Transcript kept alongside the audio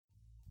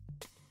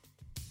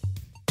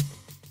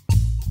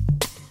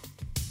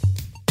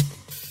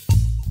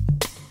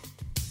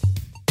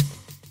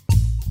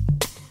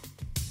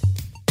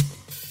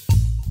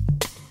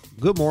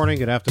Good morning,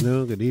 good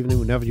afternoon, good evening,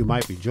 whenever you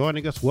might be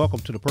joining us.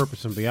 Welcome to the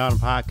Purpose and Beyond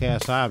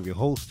podcast. I am your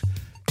host,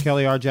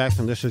 Kelly R.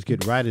 Jackson. Let's just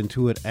get right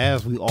into it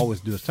as we always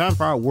do. It's time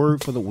for our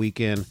word for the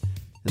weekend.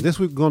 And this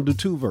week we're going to do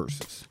two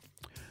verses.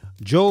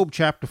 Job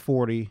chapter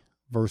 40,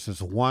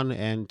 verses 1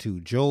 and 2.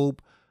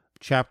 Job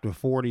chapter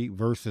 40,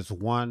 verses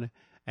 1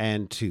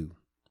 and 2.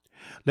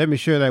 Let me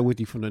share that with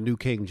you from the New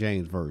King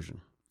James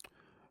Version.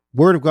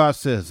 Word of God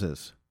says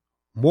this: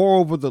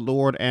 Moreover, the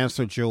Lord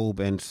answered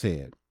Job and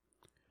said,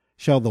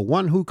 Shall the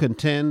one who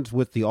contends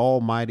with the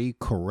Almighty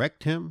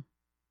correct him?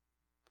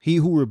 He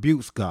who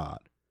rebukes God,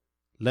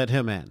 let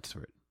him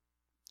answer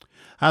it.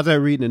 How's that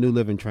reading the New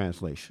Living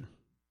Translation?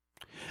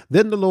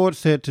 Then the Lord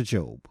said to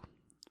Job,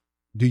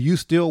 Do you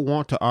still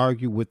want to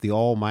argue with the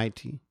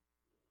Almighty?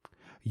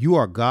 You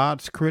are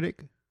God's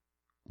critic,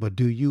 but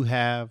do you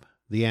have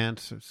the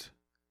answers?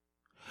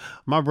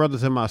 My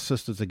brothers and my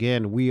sisters,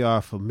 again, we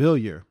are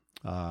familiar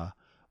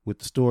with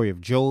the story of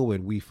Job,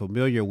 and we're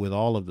familiar with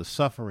all of the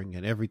suffering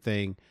and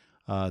everything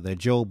that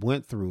Job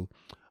went through,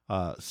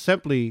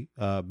 simply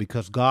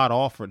because God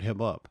offered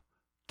him up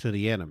to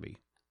the enemy.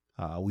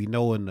 We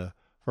know in the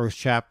first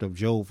chapter of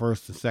Job,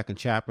 first and second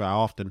chapter, I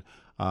often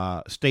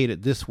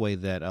stated this way,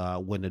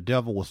 that when the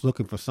devil was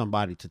looking for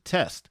somebody to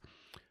test,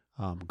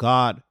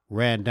 God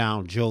ran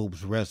down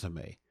Job's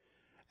resume.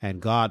 And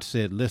God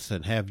said,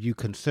 listen, have you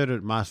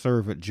considered my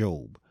servant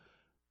Job?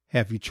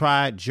 Have you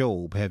tried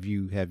Job? Have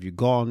you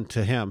gone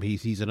to him?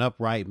 He's an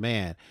upright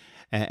man.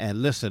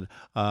 And listen,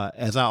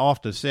 as I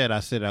often said,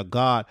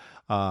 God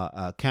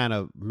kind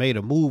of made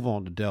a move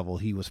on the devil.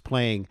 He was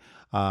playing,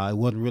 it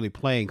wasn't really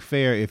playing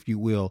fair, if you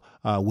will,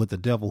 with the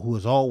devil, who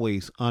is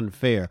always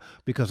unfair,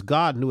 because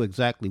God knew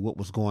exactly what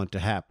was going to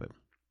happen.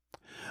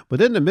 But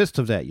in the midst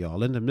of that,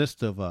 y'all, in the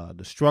midst of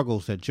the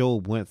struggles that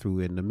Job went through,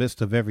 in the midst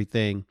of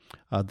everything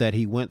that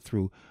he went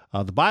through,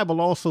 the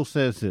Bible also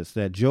says this,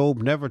 that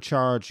Job never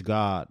charged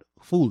God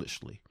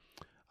foolishly.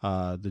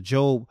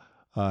 Job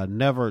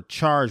never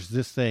charged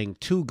this thing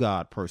to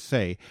God per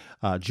se.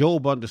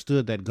 Job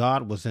understood that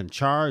God was in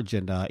charge,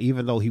 and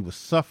even though he was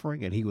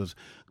suffering and he was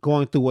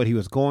going through what he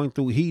was going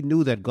through, he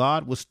knew that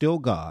God was still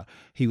God.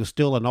 He was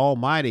still an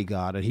almighty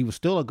God, and he was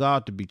still a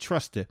God to be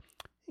trusted,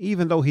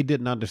 even though he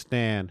didn't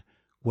understand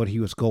what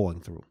he was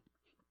going through.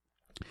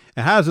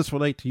 And how does this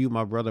relate to you,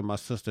 my brother, my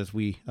sister, as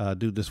we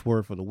do this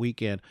word for the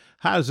weekend?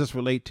 How does this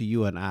relate to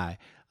you and I?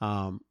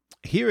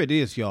 Here it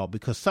is, y'all,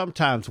 because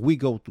sometimes we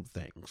go through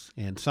things,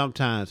 and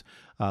sometimes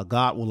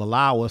God will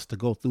allow us to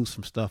go through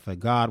some stuff, and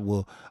God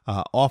will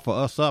offer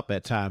us up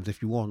at times.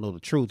 If you want to know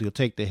the truth, he'll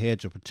take the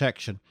hedge of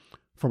protection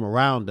from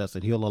around us,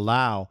 and he'll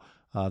allow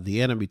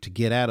the enemy to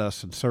get at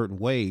us in certain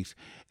ways.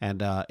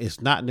 And it's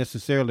not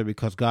necessarily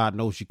because God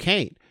knows you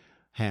can't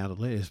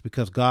handle it. It's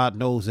because God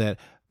knows that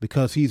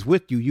because he's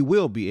with you, you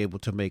will be able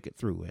to make it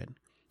through.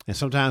 And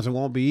sometimes it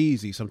won't be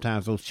easy.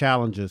 Sometimes those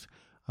challenges,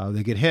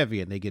 they get heavy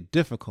and they get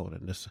difficult,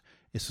 and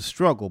it's a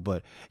struggle,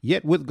 but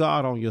yet with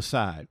God on your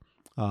side,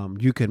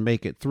 you can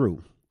make it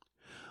through.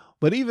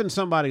 But even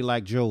somebody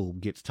like Job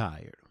gets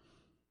tired.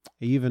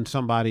 Even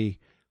somebody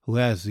who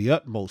has the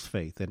utmost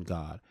faith in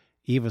God,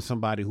 even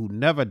somebody who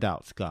never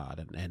doubts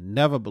God and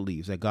never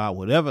believes that God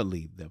would ever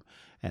leave them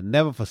and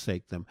never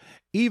forsake them.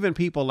 Even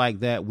people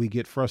like that, we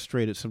get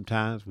frustrated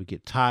sometimes, we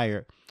get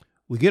tired,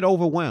 we get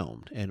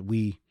overwhelmed, and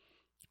we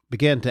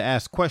begin to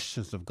ask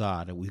questions of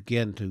God, and we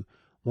begin to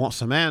want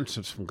some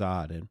answers from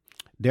God. And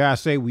dare I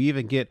say, we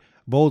even get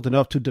bold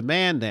enough to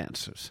demand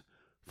answers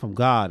from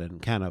God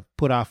and kind of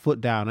put our foot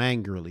down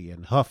angrily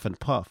and huff and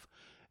puff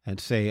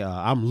and say,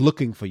 I'm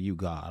looking for you,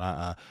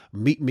 God.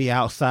 Meet me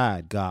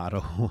outside, God,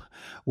 or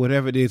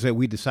whatever it is that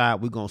we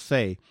decide we're going to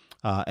say.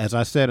 As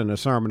I said in the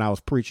sermon I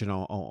was preaching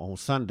on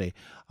Sunday,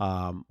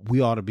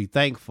 we ought to be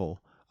thankful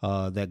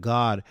that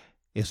God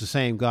is the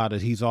same God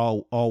that he's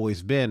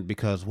always been,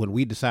 because when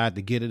we decided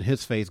to get in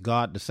his face,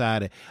 God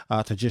decided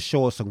to just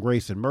show us some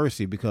grace and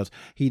mercy, because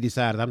he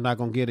decided, I'm not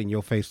going to get in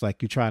your face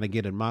like you're trying to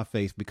get in my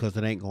face, because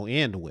it ain't going to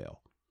end well.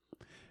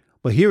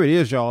 But here it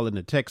is, y'all, in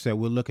the text that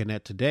we're looking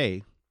at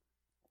today.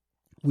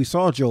 We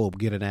saw Job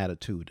get an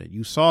attitude, and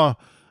you saw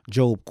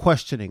Job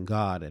questioning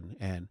God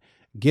and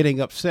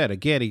getting upset.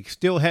 Again, he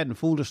still hadn't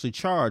foolishly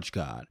charged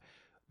God,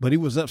 but he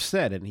was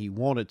upset and he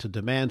wanted to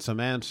demand some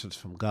answers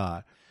from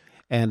God.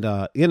 And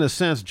in a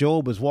sense,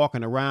 Job is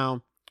walking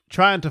around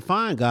trying to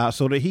find God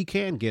so that he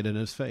can get in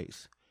his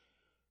face.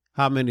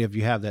 How many of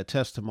you have that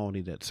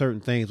testimony that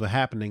certain things were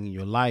happening in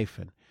your life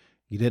and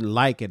you didn't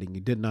like it and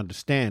you didn't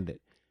understand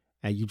it,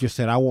 and you just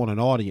said, I want an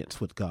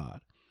audience with God?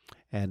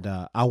 And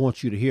I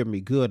want you to hear me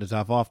good. As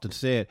I've often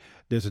said,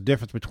 there's a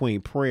difference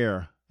between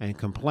prayer and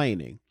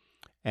complaining.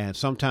 And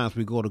sometimes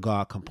we go to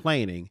God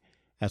complaining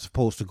as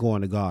opposed to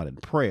going to God in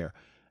prayer.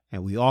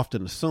 And we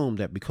often assume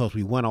that because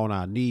we went on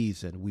our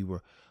knees and we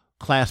were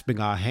clasping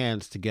our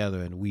hands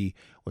together and we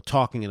were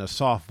talking in a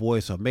soft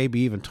voice, or maybe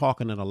even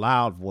talking in a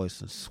loud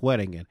voice and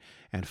sweating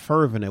and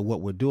fervent at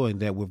what we're doing,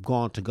 that we've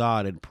gone to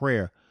God in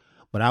prayer.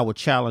 But I would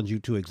challenge you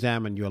to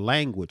examine your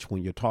language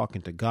when you're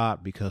talking to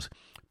God, because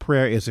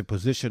prayer is a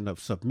position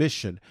of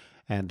submission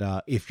And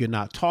if you're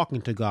not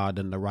talking to God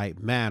in the right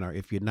manner,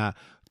 if you're not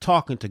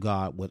talking to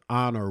God with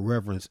honor,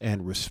 reverence,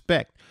 and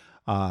respect,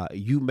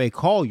 you may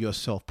call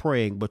yourself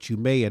praying, but you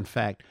may, in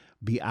fact,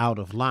 be out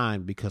of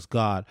line because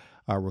God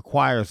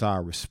requires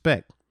our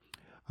respect.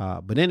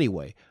 But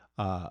anyway,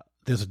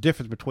 there's a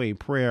difference between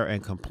prayer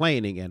and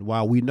complaining. And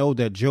while we know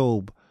that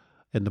Job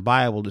in the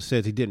Bible, it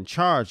says he didn't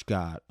charge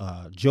God,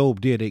 Job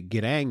did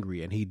get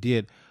angry, and he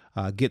did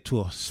get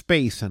to a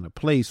space and a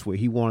place where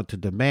he wanted to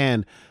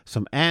demand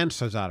some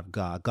answers out of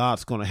God.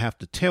 God's going to have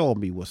to tell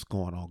me what's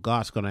going on.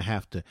 God's going to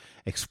have to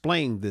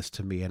explain this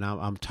to me. And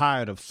I'm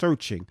tired of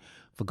searching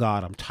for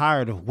God. I'm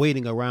tired of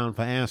waiting around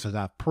for answers.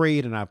 I've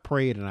prayed and I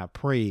prayed and I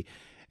prayed,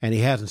 and he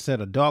hasn't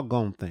said a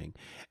doggone thing.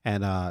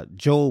 And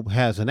Job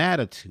has an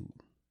attitude.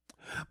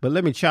 But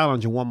let me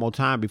challenge you one more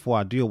time before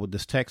I deal with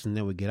this text, and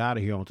then we get out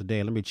of here on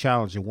today. Let me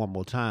challenge you one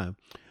more time,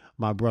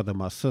 my brother,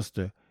 my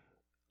sister.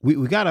 We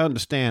got to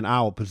understand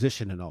our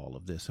position in all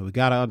of this. And we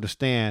got to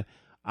understand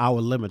our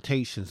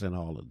limitations in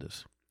all of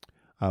this.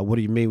 What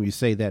do you mean when you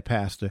say that,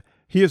 Pastor?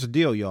 Here's the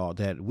deal, y'all,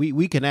 that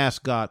we can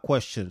ask God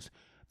questions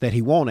that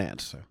he won't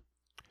answer.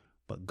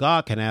 But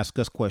God can ask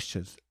us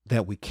questions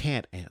that we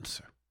can't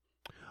answer.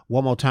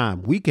 One more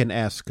time, we can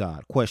ask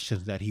God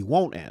questions that he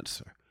won't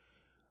answer.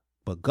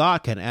 But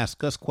God can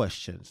ask us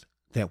questions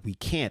that we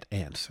can't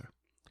answer.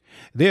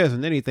 There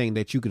isn't anything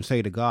that you can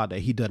say to God that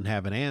he doesn't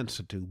have an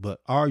answer to,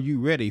 but are you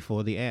ready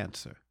for the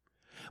answer?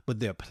 But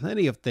there are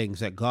plenty of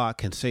things that God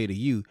can say to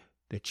you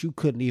that you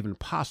couldn't even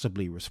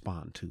possibly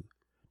respond to,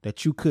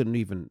 that you couldn't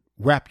even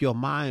wrap your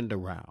mind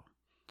around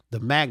the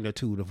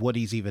magnitude of what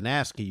he's even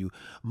asking you,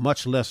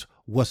 much less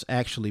what's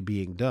actually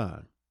being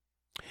done.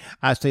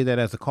 I say that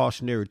as a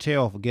cautionary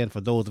tale, again,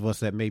 for those of us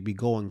that may be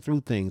going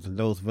through things and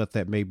those of us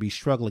that may be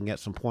struggling at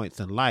some points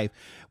in life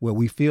where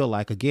we feel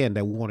like, again,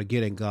 that we want to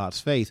get in God's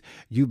face.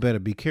 You better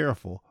be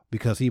careful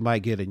because he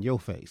might get in your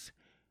face.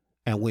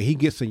 And when he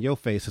gets in your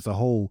face, it's a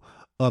whole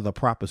other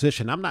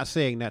proposition. I'm not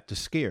saying that to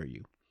scare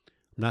you.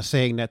 I'm not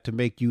saying that to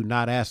make you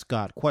not ask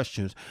God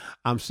questions.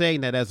 I'm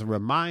saying that as a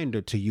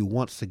reminder to you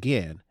once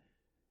again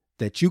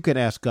that you can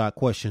ask God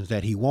questions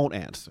that he won't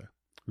answer.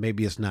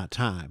 Maybe it's not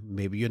time.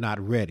 Maybe you're not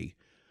ready.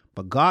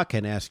 But God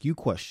can ask you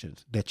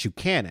questions that you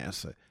can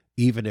answer,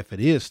 even if it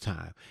is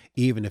time,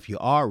 even if you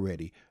are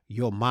ready.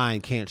 Your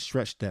mind can't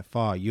stretch that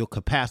far. Your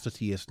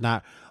capacity is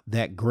not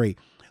that great.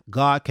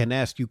 God can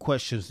ask you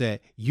questions that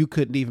you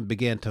couldn't even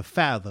begin to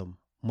fathom,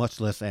 much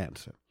less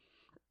answer.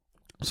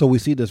 So we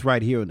see this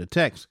right here in the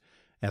text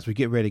as we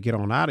get ready to get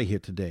on out of here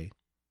today.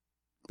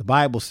 The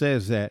Bible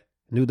says that,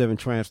 New Living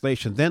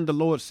Translation, then the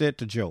Lord said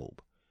to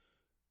Job,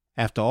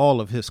 after all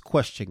of his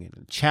questioning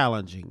and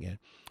challenging and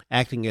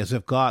acting as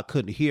if God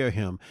couldn't hear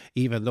him,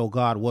 even though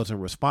God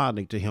wasn't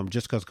responding to him.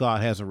 Just because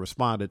God hasn't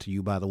responded to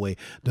you, by the way,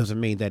 doesn't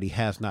mean that he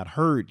has not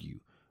heard you.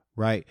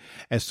 Right.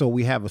 And so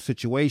we have a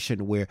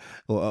situation where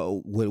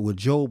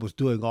Job was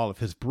doing all of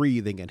his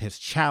breathing and his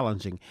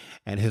challenging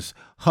and his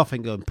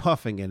huffing and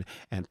puffing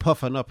and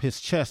puffing up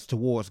his chest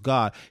towards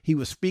God. He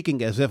was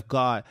speaking as if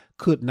God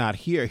could not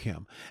hear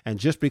him. And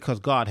just because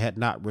God had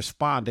not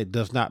responded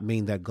does not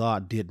mean that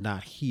God did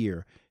not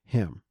hear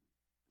him.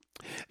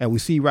 And we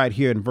see right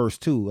here in verse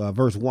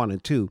 1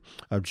 and 2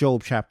 of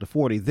Job chapter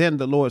 40, then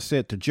the Lord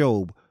said to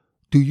Job,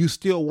 do you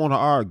still want to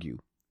argue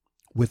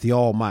with the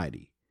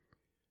Almighty?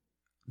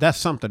 That's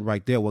something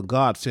right there when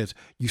God says,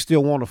 you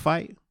still want to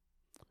fight?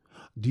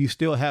 Do you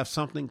still have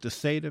something to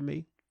say to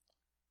me?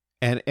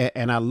 And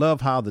I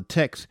love how the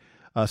text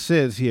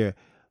says here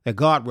that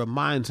God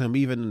reminds him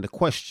even in the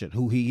question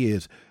who he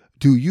is.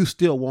 Do you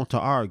still want to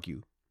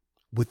argue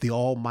with the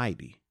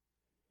Almighty?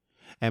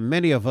 And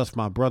many of us,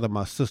 my brother,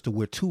 my sister,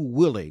 we're too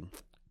willing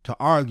to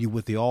argue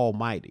with the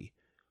Almighty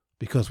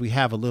because we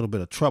have a little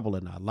bit of trouble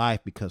in our life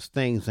because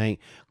things ain't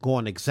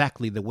going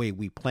exactly the way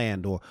we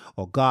planned or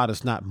God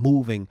is not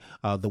moving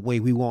the way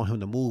we want him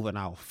to move in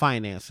our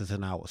finances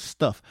and our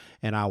stuff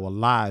and our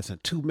lives.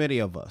 And too many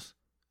of us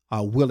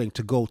are willing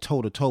to go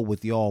toe to toe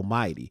with the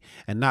Almighty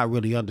and not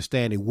really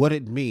understanding what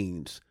it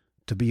means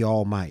to be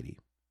Almighty.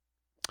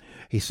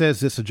 He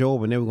says this to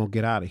Job, and then we're going to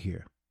get out of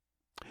here.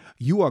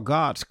 You are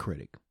God's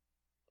critic.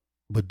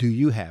 But do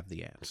you have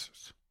the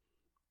answers?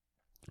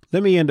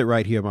 Let me end it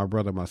right here, my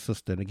brother, my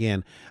sister. And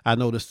again, I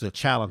know this is a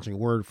challenging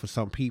word for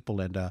some people,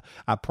 and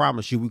I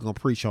promise you we're going to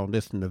preach on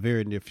this in the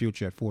very near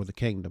future at For the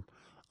Kingdom.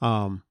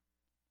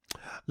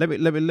 Let me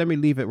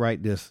leave it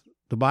right this.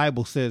 The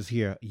Bible says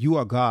here, you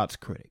are God's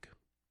critic,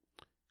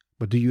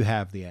 but do you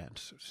have the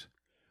answers?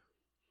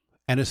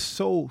 And it's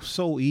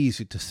so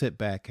easy to sit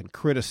back and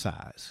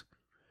criticize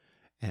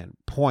and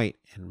point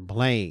and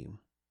blame,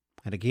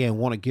 and again,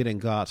 want to get in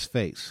God's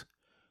face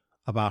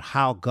about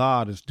how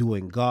God is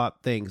doing God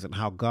things and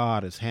how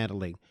God is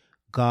handling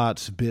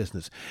God's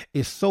business.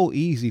 It's so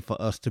easy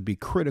for us to be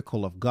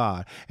critical of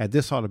God. And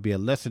this ought to be a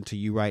lesson to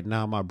you right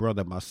now, my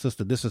brother, my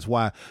sister. This is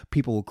why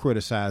people will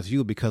criticize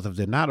you, because if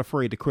they're not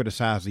afraid to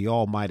criticize the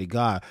Almighty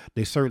God,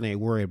 they certainly ain't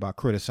worried about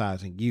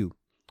criticizing you.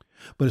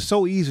 But it's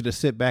so easy to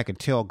sit back and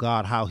tell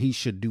God how he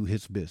should do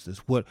his business,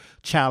 what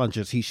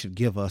challenges he should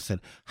give us,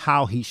 and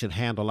how he should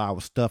handle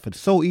our stuff. It's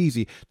so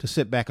easy to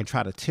sit back and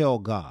try to tell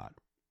God.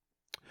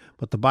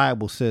 But the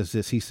Bible says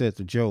this. He said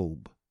to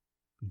Job,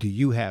 do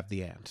you have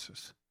the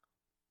answers?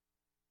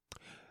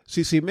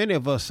 See, many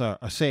of us are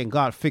saying,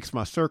 God, fix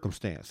my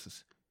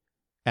circumstances.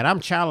 And I'm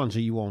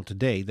challenging you on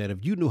today that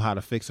if you knew how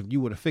to fix them, you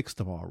would have fixed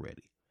them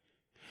already.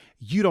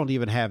 You don't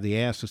even have the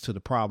answers to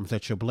the problems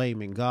that you're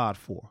blaming God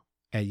for,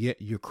 and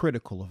yet you're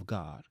critical of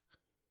God.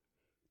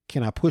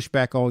 Can I push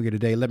back on you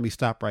today? Let me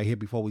stop right here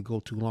before we go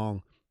too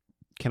long.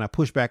 Can I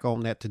push back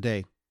on that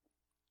today?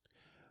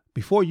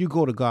 Before you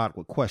go to God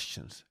with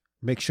questions,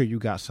 make sure you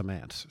got some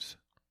answers.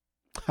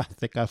 I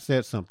think I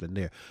said something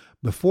there.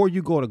 Before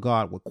you go to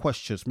God with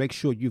questions, make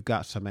sure you've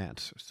got some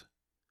answers.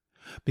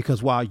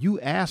 Because while you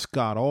ask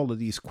God all of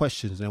these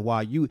questions and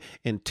while you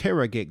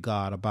interrogate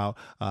God about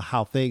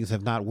how things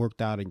have not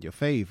worked out in your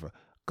favor,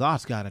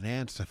 God's got an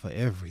answer for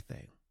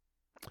everything.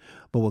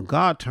 But when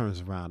God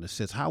turns around and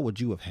says, how would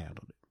you have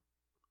handled it?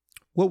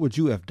 What would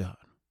you have done?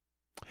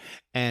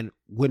 And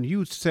when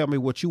you tell me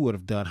what you would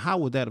have done, how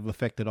would that have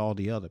affected all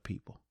the other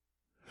people?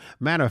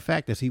 Matter of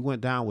fact, as he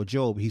went down with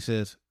Job, he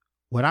says,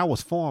 when I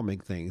was forming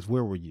things,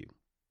 where were you?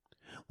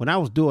 When I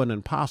was doing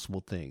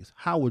impossible things,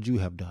 how would you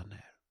have done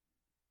that?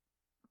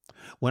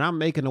 When I'm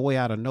making a way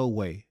out of no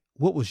way,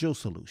 what was your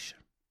solution?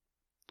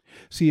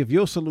 See, if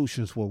your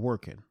solutions were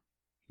working,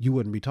 you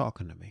wouldn't be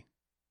talking to me.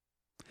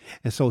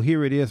 And so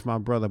here it is, my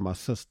brother, my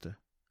sister.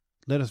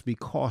 Let us be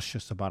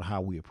cautious about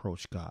how we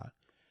approach God.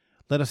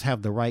 Let us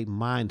have the right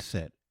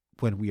mindset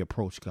when we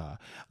approach God.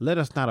 Let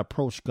us not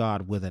approach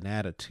God with an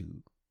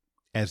attitude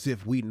as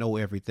if we know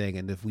everything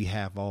and if we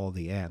have all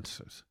the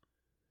answers.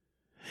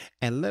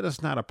 And let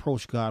us not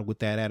approach God with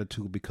that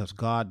attitude because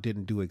God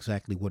didn't do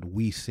exactly what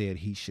we said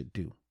he should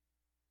do.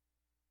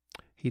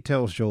 He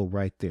tells Job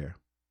right there,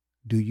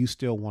 do you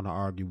still want to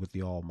argue with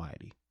the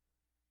Almighty?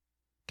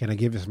 Can I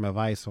give you some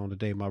advice on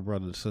today, my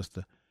brother and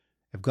sister?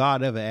 If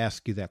God ever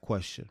asks you that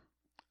question,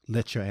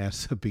 let your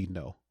answer be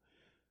no.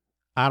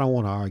 I don't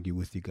want to argue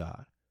with you,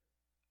 God.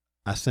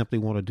 I simply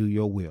want to do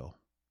your will.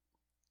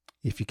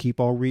 If you keep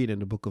on reading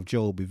the book of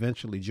Job,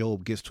 eventually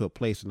Job gets to a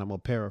place, and I'm going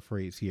to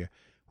paraphrase here,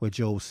 where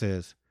Job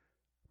says,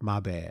 my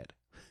bad.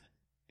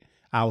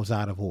 I was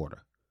out of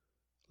order.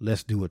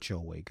 Let's do it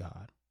your way,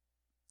 God.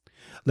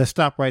 Let's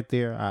stop right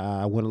there.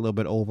 I went a little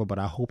bit over, but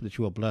I hope that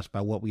you are blessed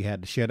by what we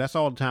had to share. That's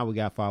all the time we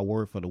got for our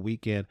word for the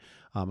weekend.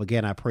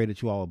 Again, I pray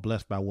that you all are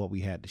blessed by what we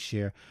had to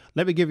share.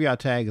 Let me give you our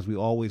tag as we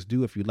always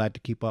do. If you'd like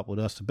to keep up with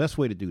us, the best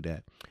way to do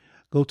that,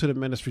 go to the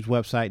ministry's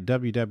website,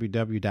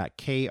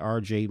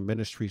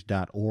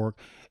 www.krjministries.org.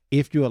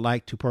 If you would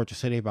like to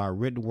purchase any of our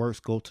written works,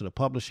 go to the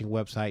publishing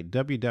website,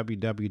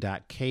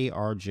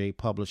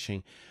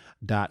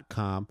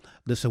 www.krjpublishing.com.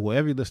 Listen,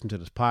 wherever you listen to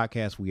this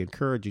podcast, we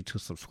encourage you to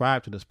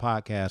subscribe to this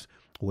podcast,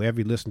 wherever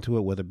you listen to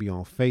it, whether it be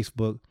on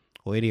Facebook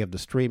or any of the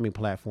streaming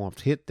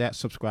platforms. Hit that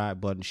subscribe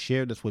button.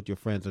 Share this with your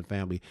friends and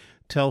family.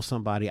 Tell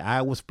somebody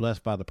I was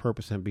blessed by the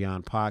Purpose and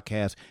Beyond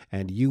podcast,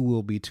 and you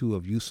will be too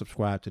if you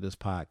subscribe to this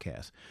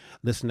podcast.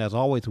 Listen, as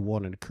always, we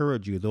want to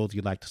encourage you, those of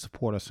you like to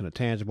support us in a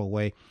tangible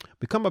way,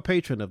 become a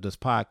patron of this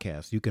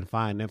podcast. You can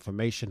find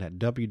information at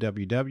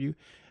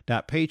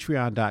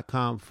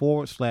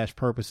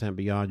www.patreon.com/Purpose and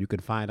Beyond. You can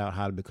find out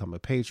how to become a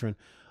patron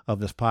of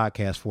this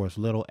podcast for as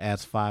little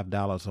as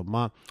 $5 a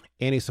month.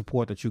 Any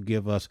support that you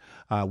give us,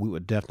 we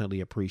would definitely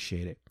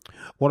appreciate it.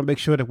 Want to make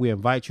sure that we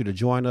invite you to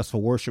join us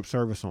for worship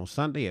service on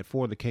Sunday at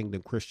For the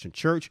Kingdom Christian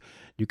Church.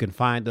 You can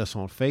find us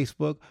on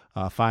Facebook,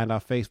 find our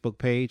Facebook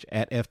page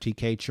at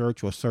FTK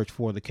Church, or search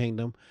For the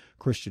Kingdom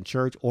Christian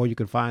Church, or you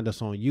can find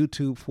us on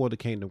YouTube, For the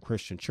Kingdom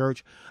Christian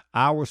Church.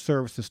 Our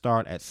services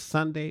start at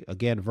Sunday,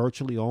 again,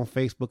 virtually on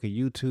Facebook and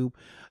YouTube.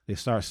 They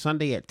start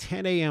Sunday at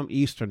 10 a.m.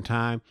 Eastern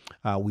time.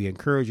 We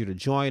encourage you to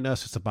join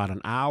us. It's about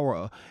an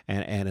hour,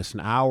 and it's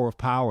an hour of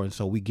power. And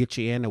so we get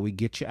you in and we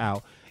get you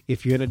out.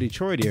 If you're in the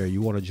Detroit area,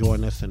 you want to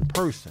join us in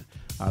person,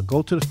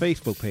 go to the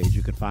Facebook page.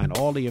 You can find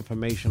all the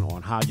information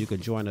on how you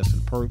can join us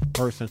in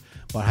person.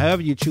 But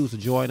however you choose to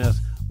join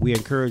us, we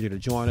encourage you to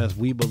join us.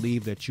 We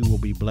believe that you will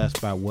be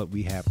blessed by what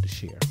we have to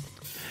share.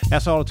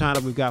 That's all the time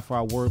that we've got for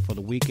our word for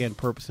the weekend,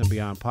 Purpose and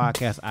Beyond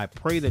podcast. I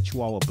pray that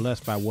you all are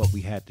blessed by what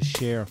we had to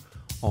share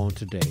on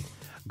today.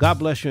 God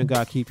bless you and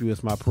God keep you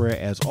is my prayer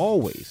as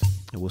always.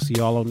 And we'll see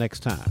you all on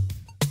next time.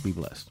 Be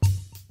blessed.